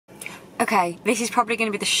Okay, this is probably going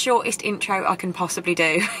to be the shortest intro I can possibly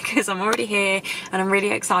do because I'm already here and I'm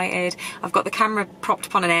really excited. I've got the camera propped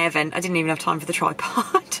upon an air vent. I didn't even have time for the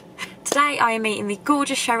tripod. Today I am meeting the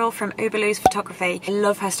gorgeous Sheryl from Oobaloos Photography. I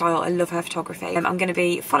love her style, I love her photography. I'm going to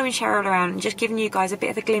be following Sheryl around and just giving you guys a bit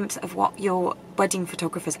of a glimpse of what your wedding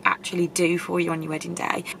photographers actually do for you on your wedding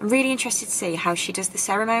day. I'm really interested to see how she does the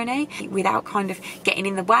ceremony without kind of getting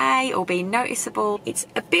in the way or being noticeable. It's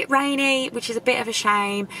a bit rainy, which is a bit of a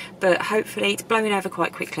shame, but hopefully it's blowing over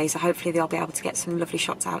quite quickly, so hopefully they'll be able to get some lovely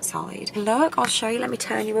shots outside. Look, I'll show you, let me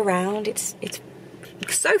turn you around. It's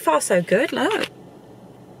so far so good, look.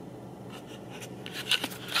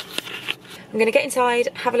 I'm going to get inside,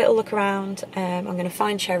 have a little look around, I'm going to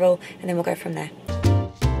find Sheryl and then we'll go from there.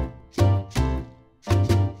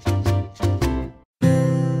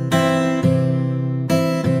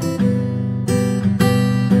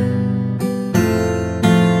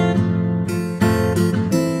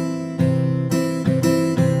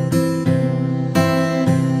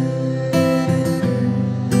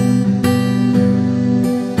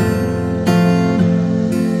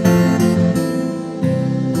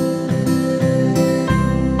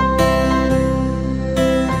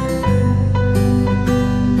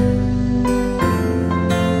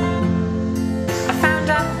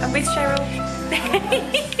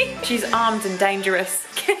 She's armed and dangerous.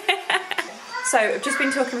 So I've just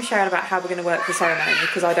been talking with Sheryl about how we're going to work the ceremony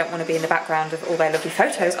because I don't want to be in the background of all their lovely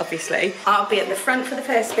photos, obviously. I'll be at the front for the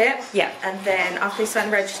first bit. Yeah. And then after we sign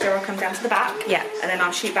the register, I'll come down to the back. Yeah. And then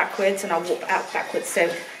I'll shoot backwards and I'll walk out backwards. So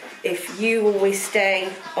if you always stay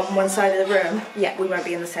on one side of the room, yeah, we won't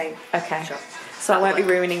be in the same okay shot. So I won't be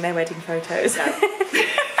ruining their wedding photos. No.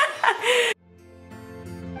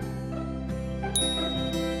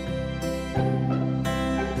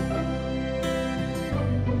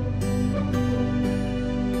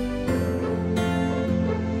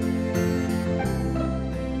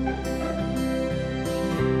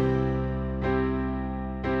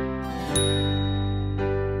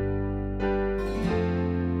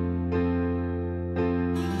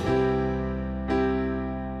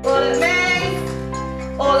 All at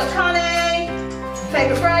me, all at Connie,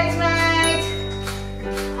 favourite bridesmaid.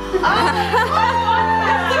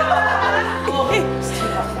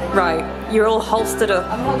 Right, you're all holstered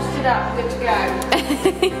up. I'm holstered up, good to go.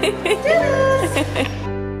 Do this.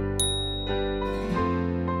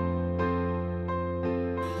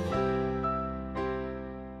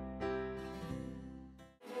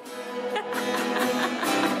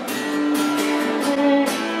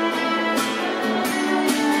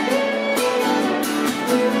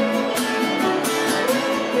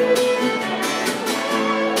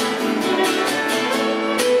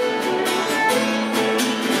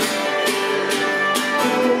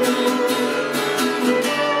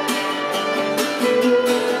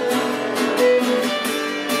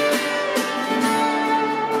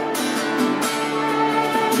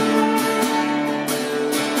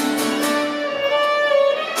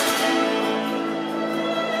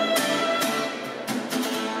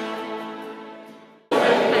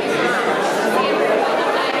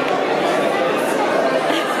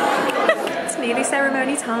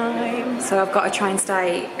 Ceremony time. So I've got to try and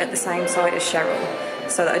stay at the same side as Sheryl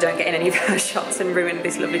so that I don't get in any of her shots and ruin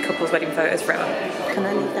this lovely couple's wedding photos forever. Can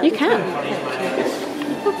I leave that? You can.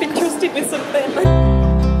 I've been trusted with something.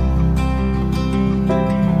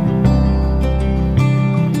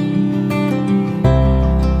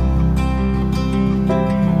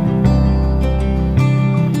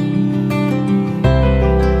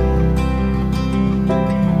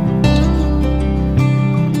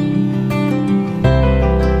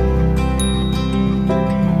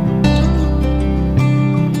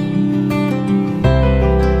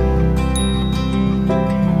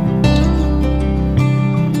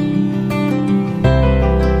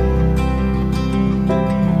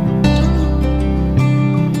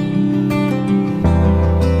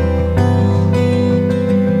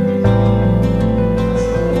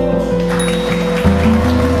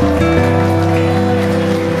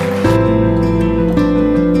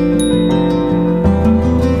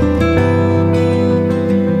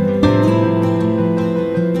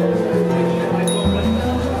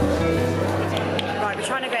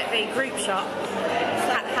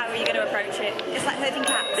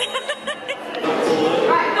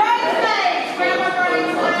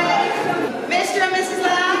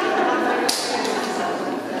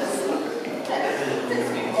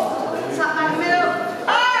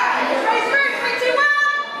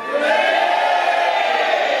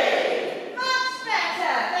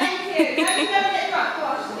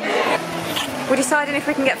 We're deciding if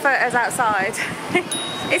we can get photos outside.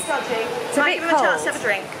 It's a bit give him cold. a chance to have a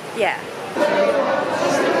drink. Yeah.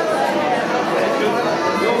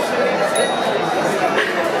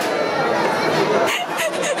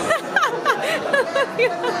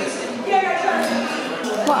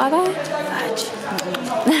 What are they? Fudge.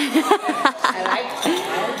 I like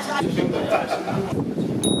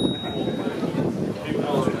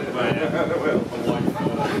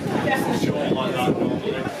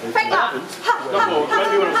Fake laugh.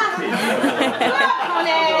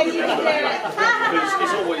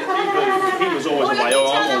 He was always away, or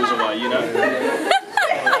I'm always away, you know.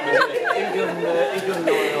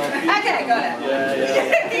 Okay, got it.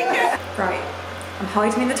 Right, I'm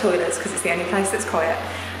hiding in the toilets because it's the only place that's quiet.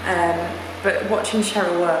 But watching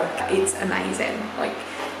Sheryl work, it's amazing. Like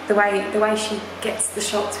the way she gets the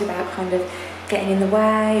shots without kind of getting in the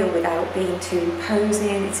way or without being too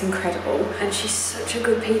posing, it's incredible. And she's such a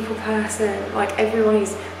good people person. Like everyone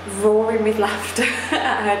is roaring with laughter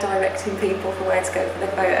at her directing people for where to go for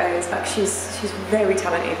their photos. Like she's very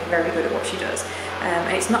talented, very good at what she does.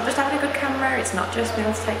 And it's not just having a good camera, it's not just being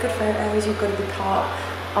able to take good photos, you've got to be part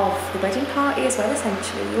of the wedding party as well,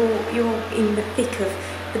 essentially. You're in the thick of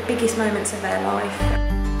the biggest moments of their life.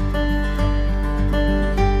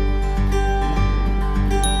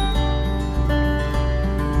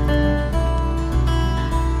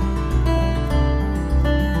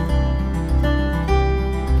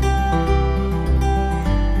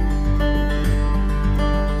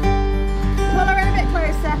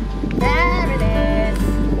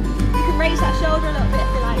 Shoulder a little bit if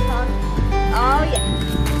you like, Con. Oh yeah.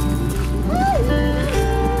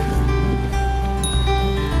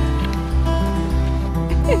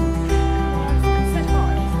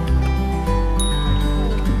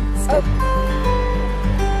 Stop.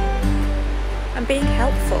 I'm being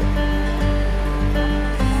helpful.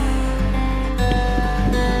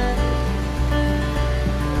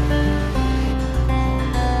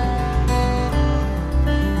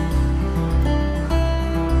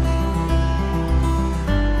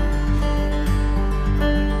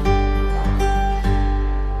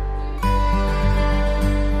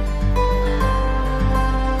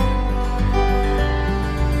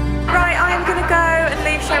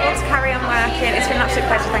 Sheryl to carry on working. It's been an absolute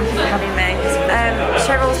pleasure, thank you for having me.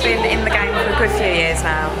 Sheryl's been in the game for a good few years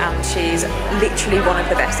now and she's literally one of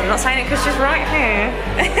the best. I'm not saying it because she's right here.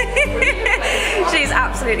 She's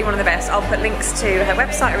absolutely one of the best. I'll put links to her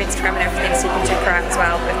website, her Instagram and everything so you can check her out as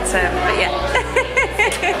well. But yeah.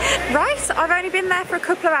 Right, I've only been there for a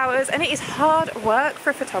couple of hours and it is hard work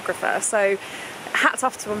for a photographer, so hats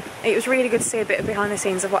off to them. It was really good to see a bit of behind the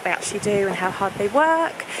scenes of what they actually do and how hard they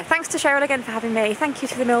work. Thanks to Sheryl again for having me. Thank you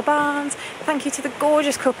to the Mill Barnes. Thank you to the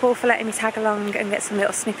gorgeous couple for letting me tag along and get some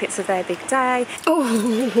little snippets of their big day.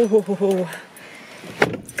 Oh,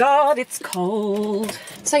 God, it's cold.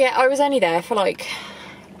 So yeah, I was only there for like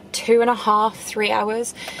 2.5, 3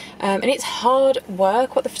 hours. And it's hard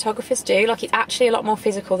work what the photographers do. Like it's actually a lot more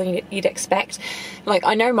physical than you'd expect. Like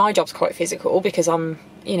I know my job's quite physical because I'm,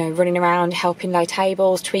 you know, running around helping lay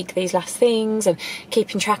tables, tweak these last things and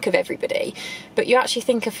keeping track of everybody. But you actually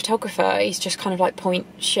think a photographer is just kind of like point,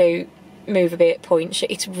 shoot, move a bit, point,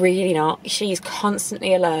 shoot. It's really not. She's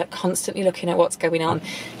constantly alert, constantly looking at what's going on,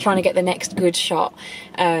 trying to get the next good shot.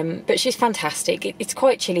 But she's fantastic. It's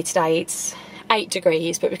quite chilly today. It's 8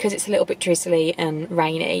 degrees, but because it's a little bit drizzly and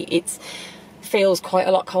rainy, it feels quite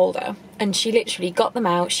a lot colder. And she literally got them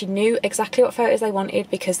out. She knew exactly what photos they wanted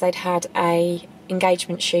because they'd had a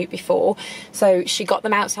engagement shoot before, so she got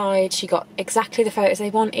them outside, she got exactly the photos they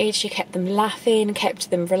wanted, she kept them laughing,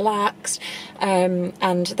 kept them relaxed,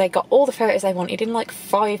 and they got all the photos they wanted in like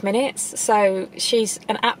 5 minutes. So she's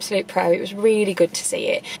an absolute pro. It was really good to see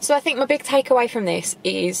it. So I think my big takeaway from this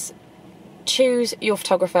is choose your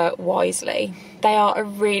photographer wisely. They are a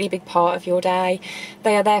really big part of your day.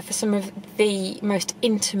 They are there for some of the most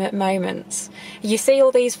intimate moments. You see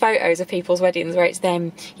all these photos of people's weddings where it's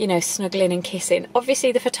them, you know, snuggling and kissing.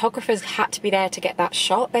 Obviously the photographers had to be there to get that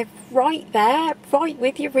shot. They're right there, right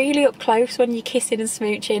with you, really up close when you're kissing and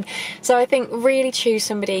smooching. So I think really choose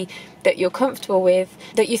somebody that you're comfortable with,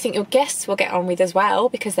 that you think your guests will get on with as well,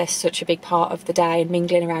 because they're such a big part of the day and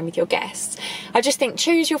mingling around with your guests. I just think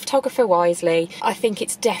choose your photographer wisely. I think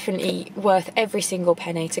it's definitely worth every single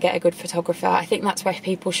penny to get a good photographer. I think that's where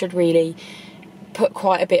people should really put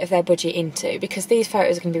quite a bit of their budget into, because these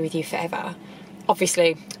photos are going to be with you forever.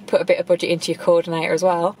 Obviously put a bit of budget into your coordinator as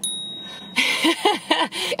well.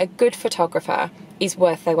 A good photographer is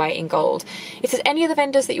worth their weight in gold. If there's any other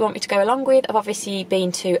vendors that you want me to go along with, I've obviously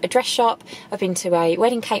been to a dress shop, I've been to a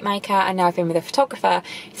wedding cake maker, and now I've been with a photographer.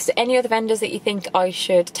 If there's any other vendors that you think I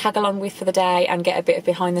should tag along with for the day and get a bit of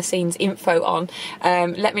behind the scenes info on,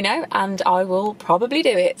 let me know and I will probably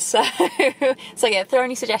do it. So yeah, throw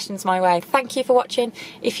any suggestions my way. Thank you for watching.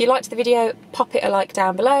 If you liked the video, pop it a like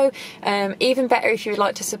down below. Even better if you would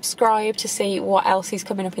like to subscribe to see what else is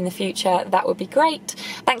coming up in the future, that would be great.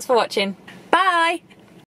 Thanks for watching. Bye!